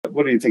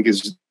what do you think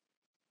is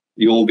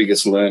your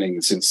biggest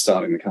learning since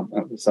starting the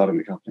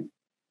company?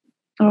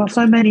 Oh,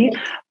 so many.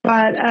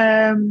 But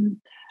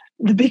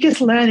the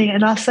biggest learning,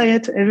 and I'll say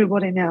it to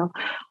everybody now,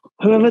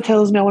 whoever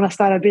tells me I want to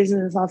start a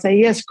business, I'll say,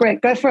 yes,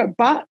 great, go for it.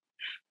 But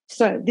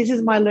so this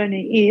is my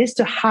learning, is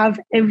to have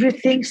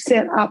everything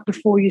set up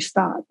before you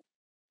start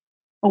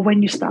or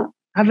when you start.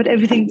 Have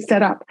everything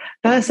set up.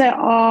 Don't say,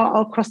 oh,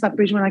 I'll cross that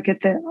bridge when I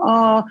get there.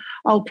 Oh,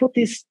 I'll put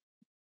this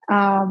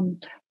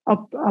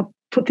I'll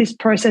put this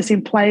process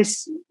in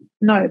place.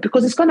 No,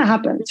 because it's going to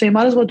happen. So you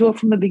might as well do it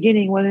from the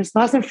beginning when it's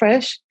nice and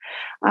fresh,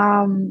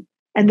 and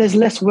there's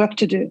less work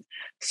to do.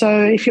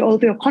 So if all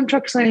your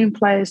contracts are in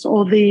place,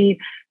 all the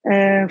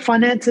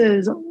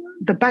finances,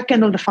 the back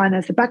end of the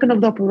finance, the back end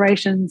of the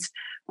operations,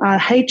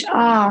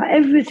 HR,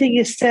 everything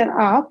is set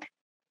up,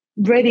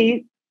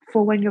 ready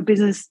for when your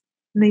business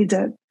needs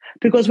it.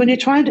 Because when you're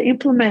trying to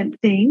implement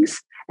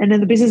things and then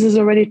the business is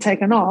already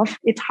taken off,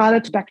 it's harder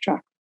to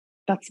backtrack.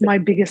 That's my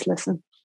biggest lesson.